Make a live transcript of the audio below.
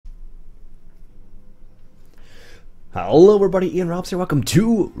Hello everybody, Ian Robs here, welcome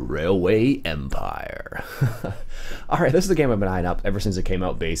to Railway Empire. Alright, this is a game I've been eyeing up ever since it came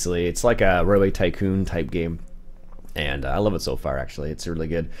out basically. It's like a Railway Tycoon type game, and I love it so far actually, it's really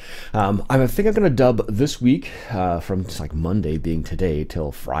good. I think I'm going to dub this week, from just like Monday being today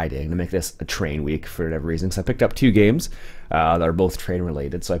till Friday. I'm going to make this a train week for whatever reason, because I picked up two games that are both train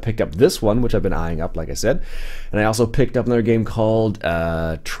related. So I picked up this one, which I've been eyeing up like I said, and I also picked up another game called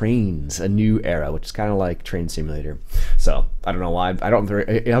Trains, A New Era, which is kind of like Train Simulator. So I don't know why, I'm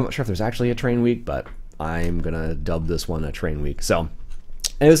not sure if there's actually a train week, but I'm going to dub this one a train week. So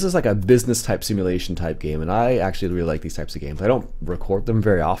and this is like a business type simulation type game, and I actually really like these types of games. I don't record them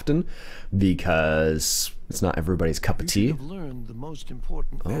very often because it's not everybody's cup of tea.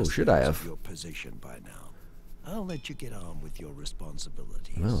 Oh, should I have? Your position by now. I'll let you get on with your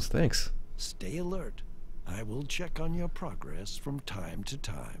responsibilities. Well, thanks. Stay alert. I will check on your progress from time to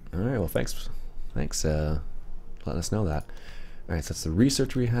time. All right. Well, thanks. Thanks. Letting us know that. All right, so that's the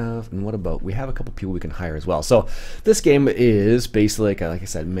research we have, and what about, we have a couple people we can hire as well. So this game is basically like I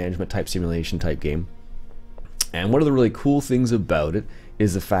said, management type simulation type game. And one of the really cool things about it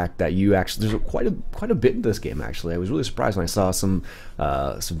is the fact that you actually, there's quite a bit in this game actually. I was really surprised when I saw some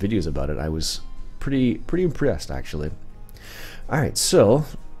videos about it. I was pretty impressed actually. All right, so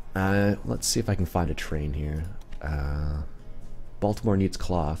let's see if I can find a train here. Baltimore needs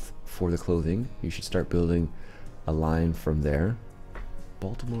cloth for the clothing. You should start building a line from there.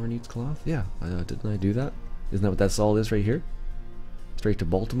 Baltimore needs cloth? Yeah, didn't I do that? Isn't that what that's all is right here? Straight to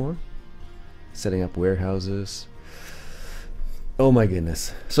Baltimore? Setting up warehouses. Oh my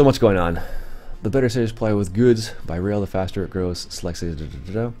goodness. So much going on. The better cities supply with goods by rail, the faster it grows. Select cities.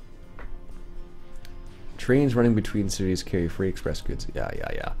 Trains running between cities carry free express goods.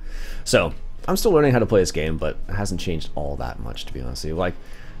 Yeah. So, I'm still learning how to play this game, but it hasn't changed all that much, to be honest with you. Like,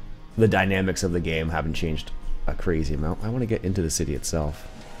 the dynamics of the game haven't changed a crazy amount. I want to get into the city itself.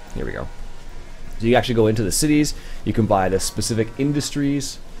 Here we go. So you actually go into the cities. You can buy the specific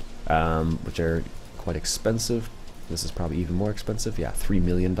industries, which are quite expensive. This is probably even more expensive. Yeah, $3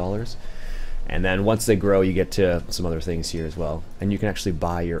 million. And then once they grow, you get to some other things here as well. And you can actually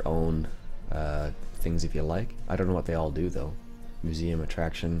buy your own things if you like. I don't know what they all do though. Museum,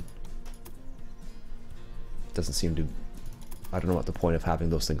 attraction. Doesn't seem to. I don't know what the point of having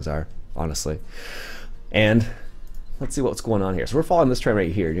those things are, honestly. And let's see what's going on here. So we're following this train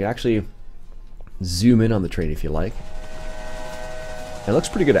right here. You can actually zoom in on the train if you like. It looks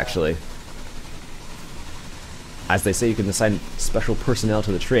pretty good actually. As they say, you can assign special personnel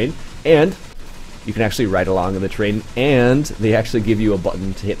to the train, and you can actually ride along in the train, and they actually give you a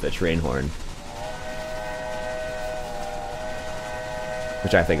button to hit the train horn,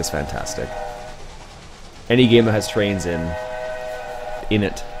 which I think is fantastic. Any game that has trains in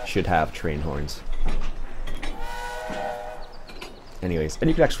it should have train horns. Anyways, and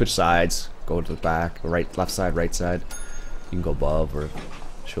you can actually switch sides, go to the back, right, left side, right side. You can go above or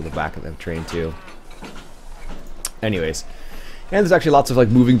show the back of the train too. Anyways, and there's actually lots of like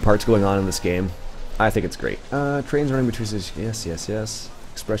moving parts going on in this game. I think it's great. Trains running between cities, yes.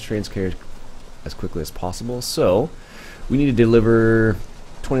 Express trains carry as quickly as possible. So we need to deliver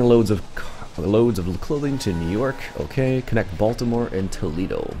 20 loads of clothing to New York. Okay, connect Baltimore and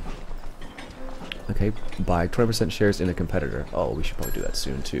Toledo. Okay, buy 20% shares in a competitor. Oh, we should probably do that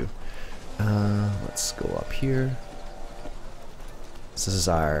soon too. Let's go up here. So this is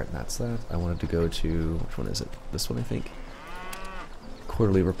our, that's that. I wanted to go to, which one is it? This one, I think.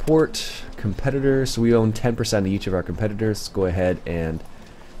 Quarterly report, competitors. So we own 10% of each of our competitors. Let's go ahead and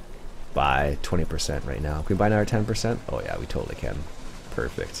buy 20% right now. Can we buy now our 10%? Oh yeah, we totally can.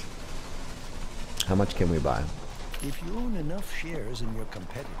 Perfect. How much can we buy? If you own enough shares in your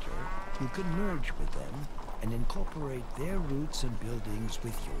competitor, you can merge with them and incorporate their routes and buildings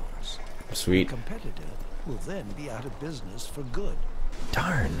with yours. Sweet. The competitor will then be out of business for good.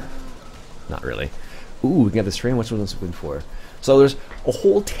 Darn. Not really. Ooh, we can get this train. What's one looking for? So there's a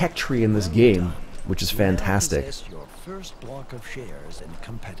whole tech tree in this game, which is fantastic. Possess your first block of shares in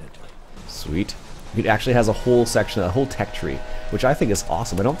competitor. Sweet. It actually has a whole section, a whole tech tree, which I think is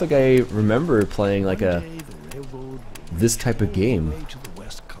awesome. I don't think I remember playing like this type of game.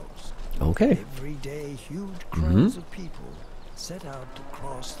 Okay. Every day, huge crowds of people set out to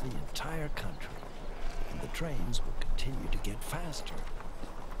cross the entire country, and the trains will continue to get faster.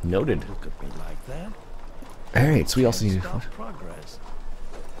 Noted. Look at me like that. All right, so we also need progress.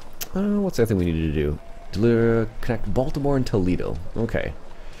 what's the other thing we need to do? Deliver, connect Baltimore and Toledo. Okay.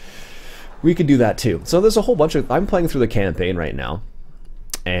 We could do that too. So there's a whole bunch of, I'm playing through the campaign right now,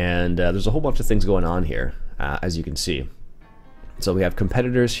 and there's a whole bunch of things going on here, as you can see. So we have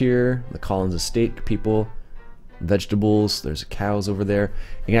competitors here, the Collins Estate people, vegetables. There's cows over there.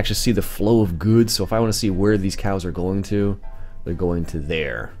 You can actually see the flow of goods. So if I want to see where these cows are going to, they're going to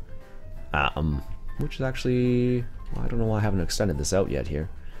there. Which is actually, well, I don't know why I haven't extended this out yet here.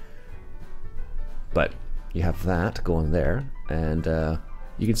 But you have that going there, and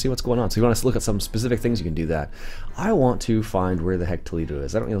you can see what's going on. So you want to look at some specific things, you can do that. I want to find where the heck Toledo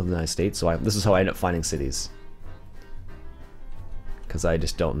is. I don't live in the United States, so this is how I end up finding cities. Because I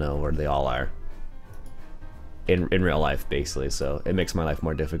just don't know where they all are. In real life, basically. So it makes my life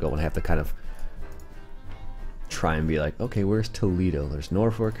more difficult when I have to kind of try and be like, okay, where's Toledo? There's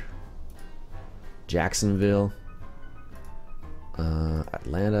Norfolk, Jacksonville,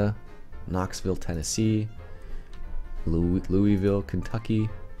 Atlanta, Knoxville, Tennessee, Louisville, Kentucky,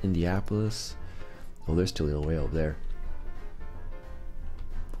 Indianapolis. Oh, there's Toledo way over there.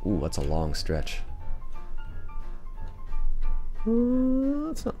 Ooh, that's a long stretch.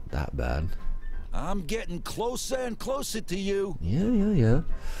 It's not that bad. I'm getting closer and closer to you. Yeah.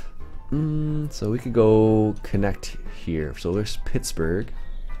 So we could go connect here. So there's Pittsburgh.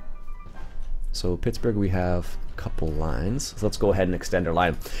 So Pittsburgh, we have a couple lines. So let's go ahead and extend our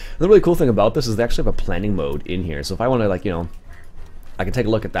line. The really cool thing about this is they actually have a planning mode in here. So if I want to, like, you know, I can take a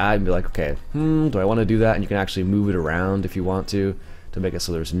look at that and be like, okay, do I want to do that? And you can actually move it around if you want to make it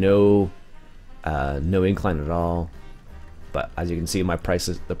so there's no incline at all. But as you can see,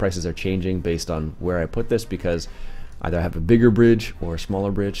 the prices are changing based on where I put this, because either I have a bigger bridge or a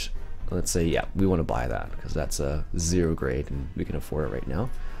smaller bridge. Let's say, yeah, we want to buy that because that's a 0 grade and we can afford it right now.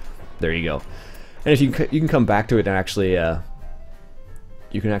 There you go. And if you can come back to it and actually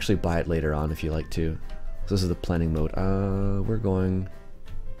you can actually buy it later on if you like to. So this is the planning mode. We're going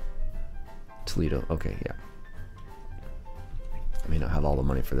Toledo. Okay, yeah. I may not have all the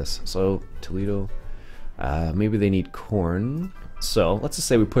money for this. So Toledo. Maybe they need corn. So let's just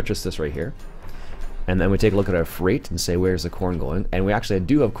say we purchase this right here, and then we take a look at our freight and say, where's the corn going? And we actually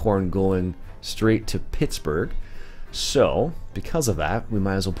do have corn going straight to Pittsburgh. So because of that, we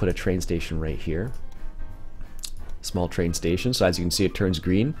might as well put a train station right here. Small train station. So as you can see, it turns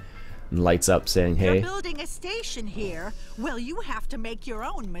green and lights up saying, hey. You're building a station here. Well, you have to make your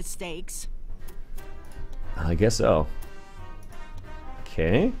own mistakes. I guess so.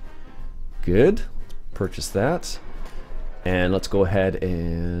 Okay. Good. Purchase that, and let's go ahead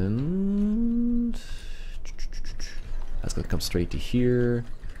and that's gonna come straight to here.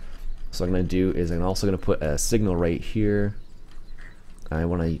 So what I'm gonna do is I'm also gonna put a signal right here. I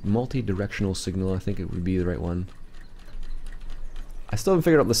want a multi-directional signal. I think it would be the right one. I still haven't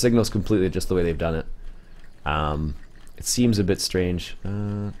figured out the signals completely, just the way they've done it. It seems a bit strange.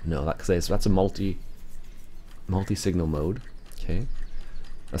 No, that's a multi-signal mode. Okay.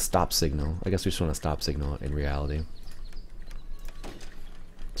 A stop signal. I guess we just want a stop signal in reality.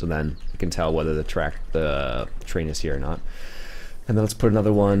 So then you can tell whether the train is here or not. And then let's put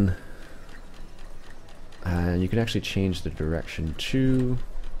another one. And you can actually change the direction to.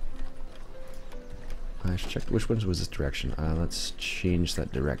 I should check which ones was this direction. Let's change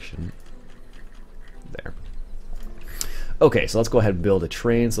that direction. There. Okay, so let's go ahead and build a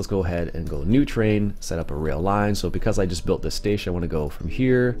train. So let's go ahead and go new train, set up a rail line. So because I just built this station, I want to go from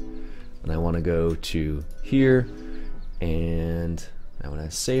here, and I want to go to here, and I want to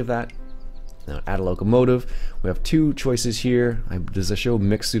save that. Now add a locomotive. We have two choices here. Does it show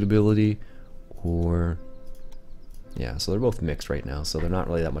mixed suitability, or yeah? So they're both mixed right now, so they're not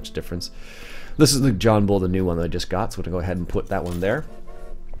really that much difference. This is the John Bull, the new one that I just got. So we're gonna go ahead and put that one there,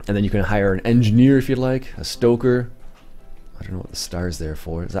 and then you can hire an engineer if you'd like, a stoker. I don't know what the star is there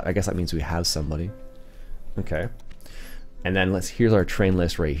for. I guess that means we have somebody. Okay. And then here's our train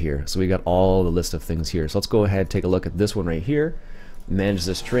list right here. So we got all the list of things here. So let's go ahead and take a look at this one right here. Manage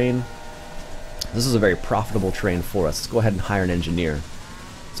this train. This is a very profitable train for us. Let's go ahead and hire an engineer.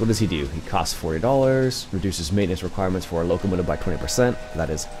 So what does he do? He costs $40, reduces maintenance requirements for our locomotive by 20%.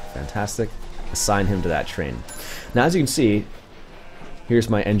 That is fantastic. Assign him to that train. Now as you can see, here's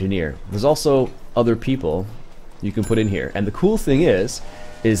my engineer. There's also other people you can put in here, and the cool thing is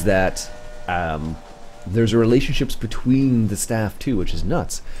that there's relationships between the staff too, which is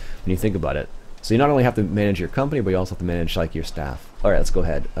nuts when you think about it. So you not only have to manage your company, but you also have to manage like your staff. All right, let's go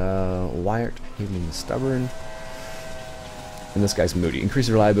ahead. Wired, even stubborn, and this guy's moody. Increase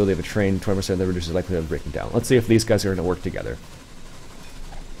the reliability of a train 20%. That reduces the likelihood of breaking down. Let's see if these guys are going to work together.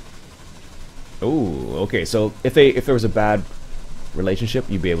 Oh, okay. So if there was a bad relationship,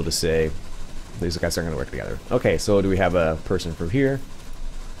 you'd be able to say, these guys aren't going to work together. Okay, so do we have a person from here?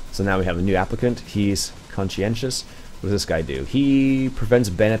 So now we have a new applicant. He's conscientious. What does this guy do? He prevents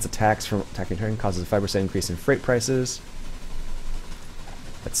bandits' attacks from attacking train, causes a 5% increase in freight prices.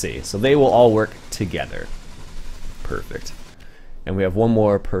 Let's see. So they will all work together. Perfect. And we have one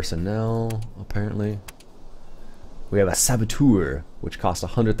more personnel, apparently. We have a saboteur, which costs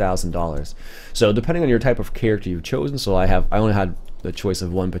 $100,000. So depending on your type of character you've chosen, so I only had the choice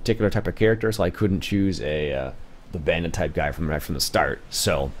of one particular type of character, so I couldn't choose the bandit type guy from right from the start.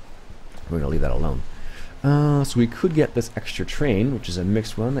 So we're gonna leave that alone. So we could get this extra train, which is a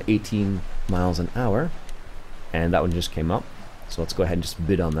mixed one, at 18 miles an hour, and that one just came up. So let's go ahead and just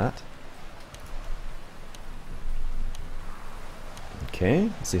bid on that. Okay,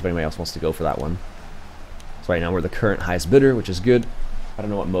 let's see if anybody else wants to go for that one. So right now we're the current highest bidder, which is good. I don't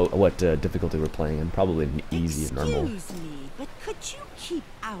know what difficulty we're playing in. Probably easy and normal. Excuse me, but could you keep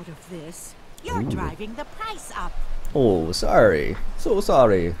out of this? You're driving the price up. Oh, sorry. So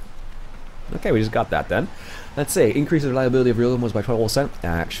sorry. Okay, we just got that then. Let's say increase the reliability of real ones by 12%.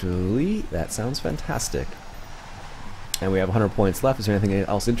 Actually, that sounds fantastic. And we have 100 points left. Is there anything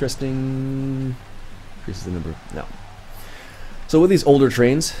else interesting? Increases the number. No. So with these older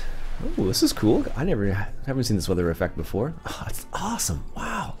trains, oh, this is cool. I haven't seen this weather effect before. Oh, it's awesome.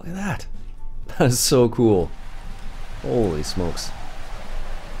 Wow, look at that. That is so cool. Holy smokes.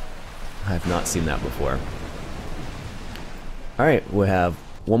 I have not seen that before. Alright, we have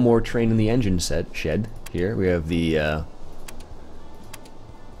one more train in the engine shed here. We have the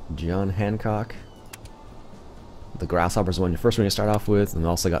John Hancock. The Grasshopper's the first one you start off with, and we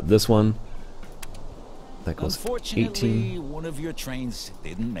also got this one. That goes Unfortunately, 18. one of your trains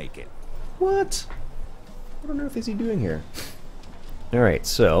didn't make it. What? What on earth is he doing here? Alright,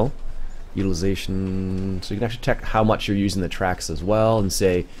 so utilization. So you can actually check how much you're using the tracks as well, and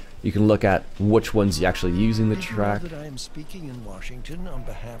say you can look at which ones you're actually using the track. That I am speaking in Washington on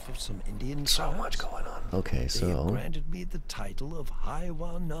behalf of some Indian So tribes. much going on. Okay, They have so granted me the title of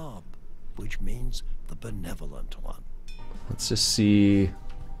Haiwa Nob, which means the benevolent one. let's just see.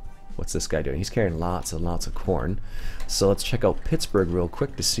 What's this guy doing? He's carrying lots and lots of corn. So let's check out Pittsburgh real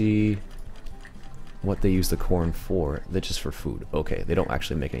quick to see what they use the corn for. They're just for food. Okay, they don't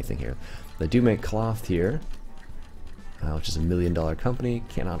actually make anything here. They do make cloth here, which is $1 million company.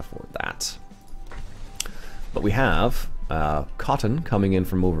 Cannot afford that. But we have cotton coming in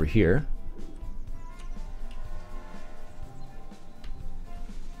from over here.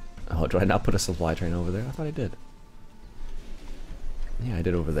 Oh, did I not put a supply train over there? I thought I did. Yeah, I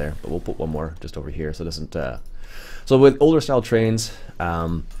did over there, but we'll put one more just over here so it doesn't... So with older style trains,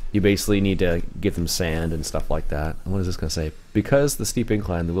 you basically need to give them sand and stuff like that. And what is this going to say? Because the steep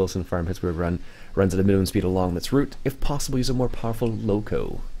incline, the Wilson Farm Pittsburgh run runs at a minimum speed along its route, if possible use a more powerful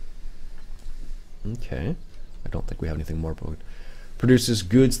loco. Okay. I don't think we have anything more. But produces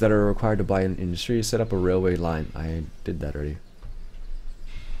goods that are required to buy in industry. Set up a railway line. I did that already.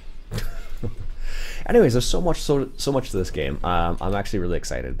 Anyways, there's so much to this game. I'm actually really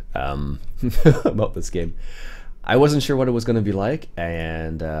excited about this game. I wasn't sure what it was going to be like,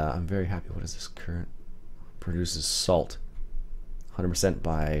 and I'm very happy. What is this current? Produces salt, 100%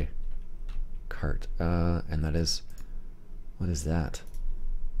 by cart, and that is, what is that?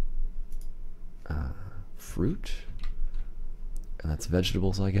 Fruit, and that's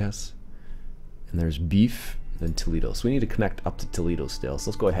vegetables, I guess. And there's beef. Then Toledo. So we need to connect up to Toledo still.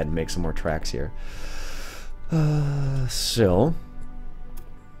 So let's go ahead and make some more tracks here. So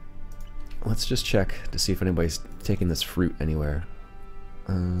let's just check to see if anybody's taking this fruit anywhere.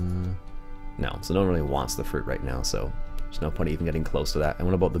 No, so no one really wants the fruit right now, so there's no point even getting close to that. And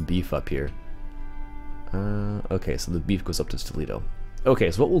what about the beef up here? Okay, so the beef goes up to Toledo.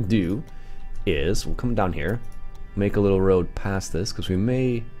 Okay, so what we'll do is we'll come down here, make a little road past this, because we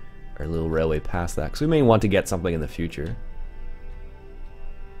may... Our little railway past that, because we may want to get something in the future.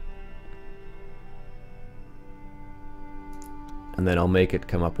 And then I'll make it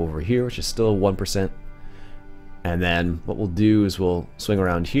come up over here, which is still 1%. And then what we'll do is we'll swing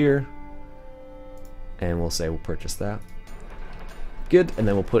around here, and we'll say we'll purchase that. Good, and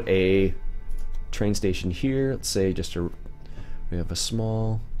then we'll put a train station here. Let's say just we have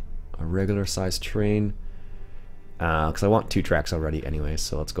a regular sized train. Because I want 2 tracks already anyway,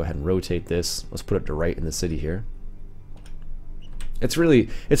 so let's go ahead and rotate this. Let's put it to right in the city here. It's strange.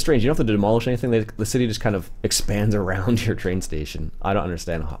 You don't have to demolish anything. The city just kind of expands around your train station. I don't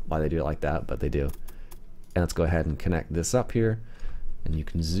understand why they do it like that, but they do. And let's go ahead and connect this up here. And you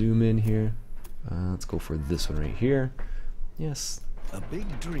can zoom in here. Let's go for this one right here. Yes. A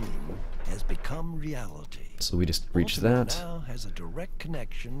big dream has become reality. So we just reached that. Now has a direct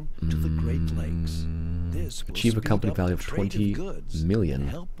connection to the Great Lakes. This will Achieve a speed company up value the of trade 20 goods million. and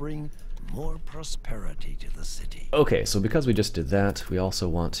help bring more prosperity to the city. Okay, so because we just did that, we also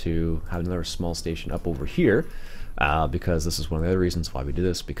want to have another small station up over here, because this is one of the other reasons why we do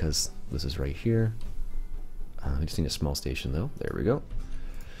this, because this is right here. We just need a small station though. There we go.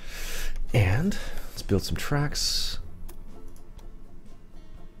 And let's build some tracks.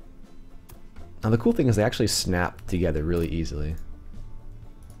 Now the cool thing is they actually snap together really easily.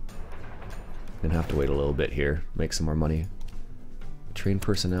 Gonna have to wait a little bit here, make some more money. Train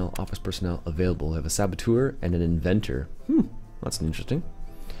personnel, office personnel available. We have a saboteur and an inventor. That's interesting.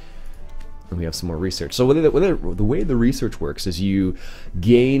 And we have some more research. So the way the research works is you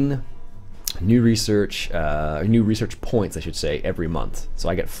gain new research points, I should say, every month. So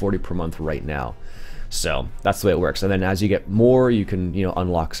I get 40 per month right now. So that's the way it works. And then as you get more, you can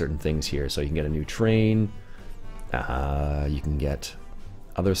unlock certain things here. So you can get a new train. You can get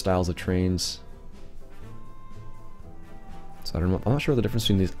other styles of trains. So I don't know. I'm not sure the difference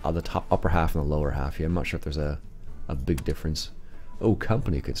between these the top upper half and the lower half here. I'm not sure if there's a big difference. Oh,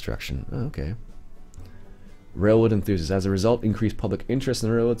 company construction. Oh, okay. Railroad enthusiasts. As a result, increased public interest in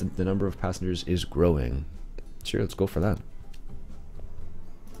the railroads and the number of passengers is growing. Sure, let's go for that.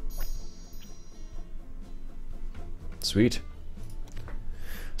 Sweet.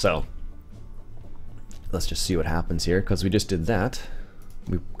 So, let's just see what happens here, because we just did that.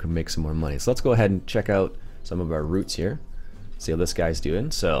 We can make some more money. So let's go ahead and check out some of our routes here. See how this guy's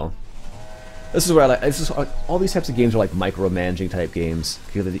doing. So, this is where I like. This is all these types of games are like micromanaging type games.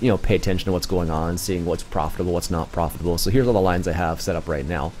 You pay attention to what's going on, seeing what's profitable, what's not profitable. So here's all the lines I have set up right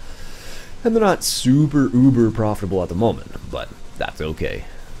now, and they're not super uber profitable at the moment, but that's okay.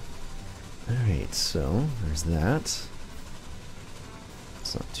 All right, so there's that.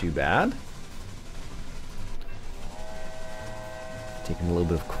 It's not too bad. Taking a little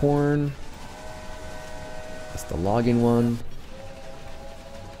bit of corn. That's the logging one.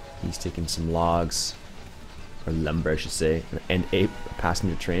 He's taking some logs, or lumber I should say, and a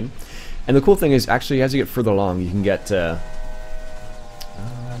passenger train. And the cool thing is, actually, as you get further along, you can get, do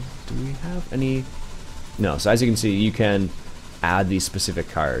we have any? No, so as you can see, you can add these specific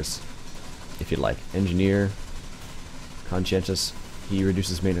cars, if you'd like. Engineer, conscientious, he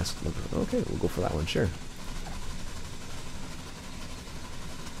reduces maintenance. Okay, we'll go for that one, sure.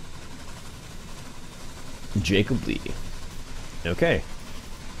 Jacob Lee. Okay.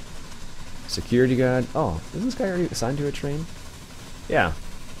 Security guard. Oh, is this guy already assigned to a train? Yeah.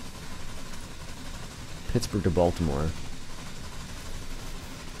 Pittsburgh to Baltimore.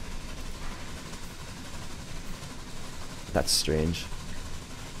 That's strange.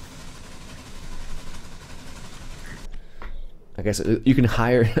 I guess you can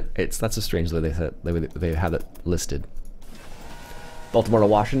hire. That's a strange way they have it listed. Baltimore to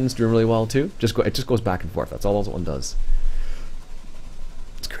Washington's doing really well too. It just goes back and forth. That's all one does.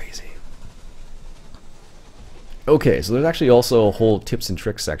 It's crazy. Okay, so there's actually also a whole tips and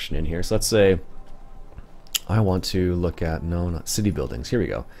tricks section in here. So let's say I want to look at not city buildings. Here we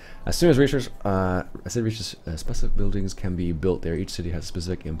go. As soon as a city reaches specific buildings can be built there. Each city has a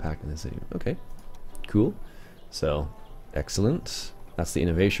specific impact in the city. Okay, cool. So excellent. That's the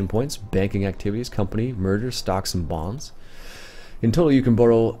innovation points. Banking activities, company, mergers, stocks, and bonds. In total, you can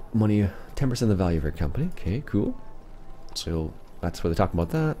borrow money 10% of the value of your company. Okay, cool. So that's where they talk about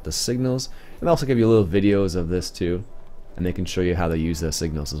that. The signals, and they also give you little videos of this too, and they can show you how they use the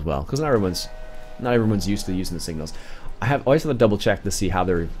signals as well. Because not everyone's used to using the signals. I always have to double check to see how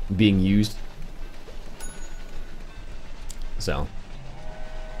they're being used. So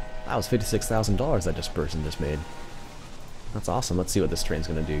that was $56,000 that this person just made. That's awesome. Let's see what this train's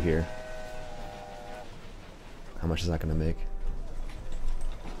gonna do here. How much is that gonna make?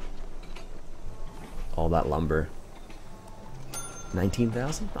 All that lumber.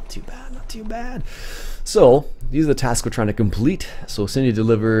 19,000? Not too bad, not too bad. So, these are the tasks we're trying to complete. So, send you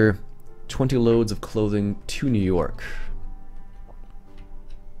deliver 20 loads of clothing to New York.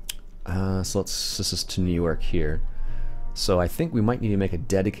 So this is to New York here. So I think we might need to make a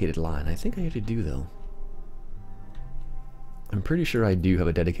dedicated line. I think I already do though. I'm pretty sure I do have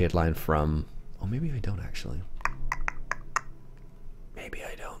a dedicated line from, oh maybe I don't actually. Maybe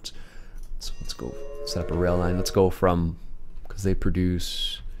I don't. So let's go set up a rail line. Let's go from, because they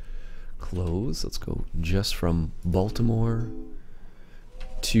produce clothes, let's go just from Baltimore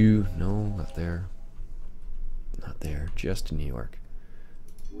to, no, not there. Not there, just to New York.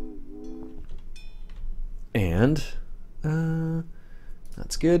 And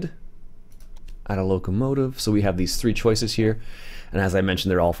that's good. Add a locomotive. So we have these three choices here, and as I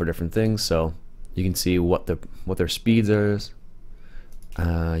mentioned, they're all for different things. So you can see what their speeds are.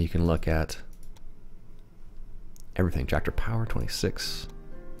 You can look at everything. Tractor power 26.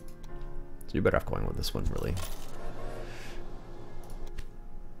 So you're better off going with this one, really.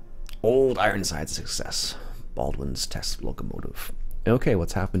 Old Ironside's success. Baldwin's test locomotive. Okay,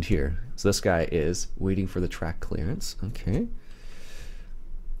 what's happened here? So this guy is waiting for the track clearance. Okay.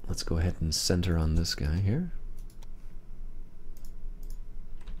 Let's go ahead and center on this guy here.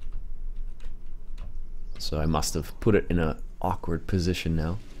 So I must have put it in an awkward position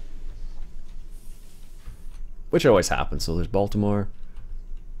now. Which always happens. So there's Baltimore.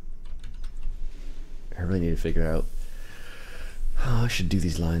 I really need to figure out how I should do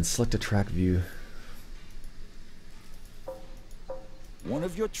these lines. Select a track view. One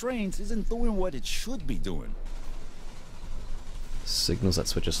of your trains isn't doing what it should be doing. Signals that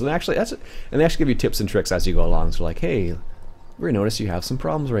switches. So actually, that's it. And they actually give you tips and tricks as you go along. So like, hey, we notice you have some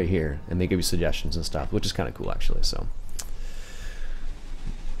problems right here, and they give you suggestions and stuff, which is kind of cool actually. So,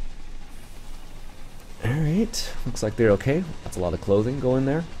 all right, looks like they're okay. That's a lot of clothing going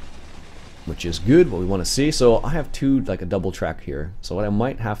there, which is good. What we want to see. So I have two, like a double track here. So what I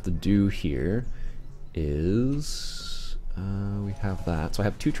might have to do here is we have that. So I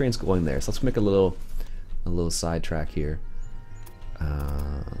have two trains going there. So let's make a little side track here.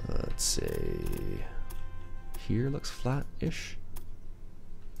 Let's say here looks flat-ish.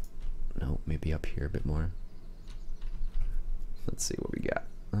 No, maybe up here a bit more. Let's see what we got.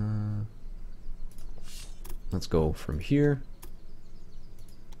 Let's go from here.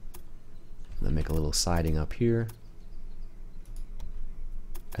 Then make a little siding up here.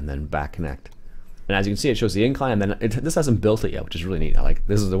 And then back connect. And as you can see, it shows the incline, and then this hasn't built it yet, which is really neat.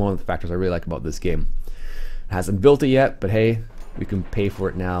 This is one of the factors I really like about this game. It hasn't built it yet, but hey, we can pay for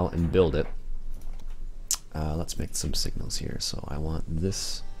it now and build it. Let's make some signals here. So I want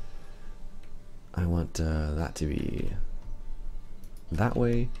this. I want that to be that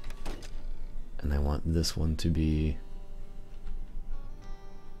way, and I want this one to be.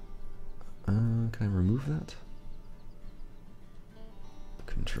 Can I remove that?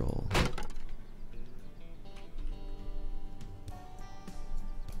 Control.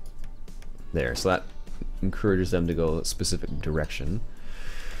 There, so that encourages them to go a specific direction.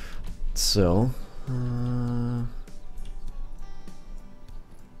 So,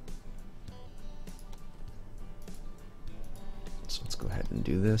 so let's go ahead and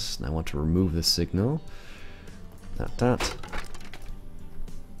do this. And I want to remove the signal. That.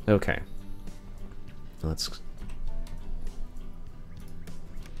 Okay. Let's.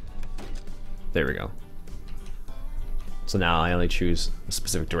 There we go. So now I only choose a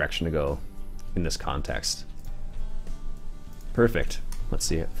specific direction to go in this context. Perfect. Let's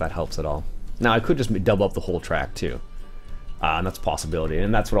see if that helps at all. Now I could just double up the whole track too. And that's a possibility.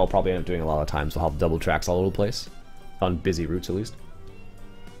 And that's what I'll probably end up doing a lot of times. I'll have double tracks all over the place. On busy routes at least.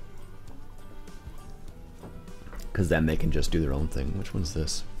 Because then they can just do their own thing. Which one's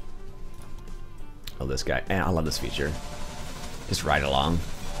this? Oh, this guy. I love this feature. Just ride along.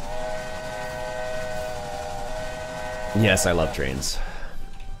 Yes, I love trains.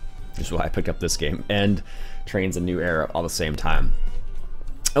 Which is why I picked up this game. And Trains a New Era all the same time.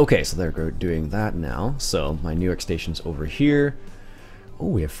 Okay, so they're doing that now. So my New York station's over here. Oh,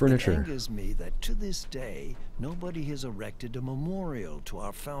 we have furniture. It angers me that to this day, nobody has erected a memorial to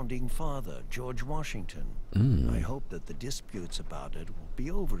our founding father, George Washington. I hope that the disputes about it will be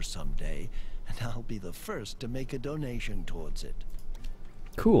over someday, and I'll be the first to make a donation towards it.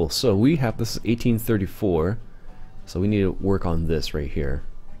 Cool, so we have, this is 1834. So we need to work on this right here.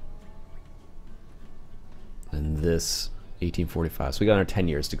 And this, 1845. So we got another 10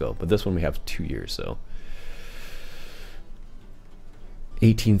 years to go. But this one we have 2 years, so.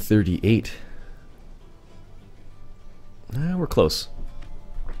 1838. We're close.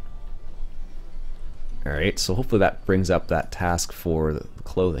 Alright, so hopefully that brings up that task for the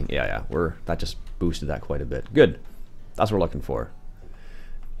clothing. Yeah, that just boosted that quite a bit. Good. That's what we're looking for.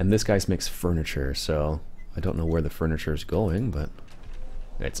 And this guy's makes furniture, so I don't know where the furniture is going, but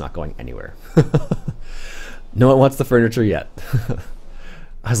it's not going anywhere. No one wants the furniture yet.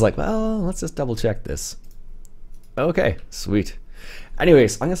 I was like, well, let's just double check this. Okay, sweet.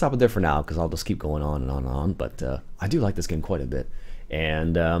 Anyways, I'm gonna stop it there for now because I'll just keep going on and on and on. But I do like this game quite a bit,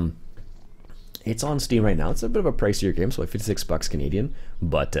 and it's on Steam right now. It's a bit of a pricier game, so like $56 Canadian,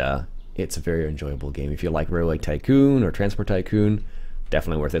 but it's a very enjoyable game. If you like Railway Tycoon or Transport Tycoon,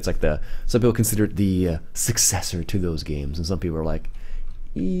 definitely worth it. It's like some people consider it the successor to those games, and some people are like,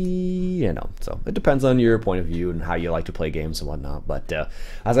 you know, so it depends on your point of view and how you like to play games and whatnot. But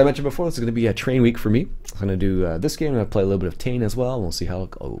as I mentioned before, this is going to be a train week for me. I'm going to do this game. I'm going to play a little bit of Tane as well, and we'll see how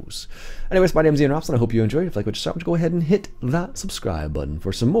it goes. Anyways, my name is Ian Robson. I hope you enjoyed. If you like what you saw, go ahead and hit that subscribe button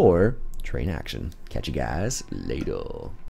for some more train action. Catch you guys later.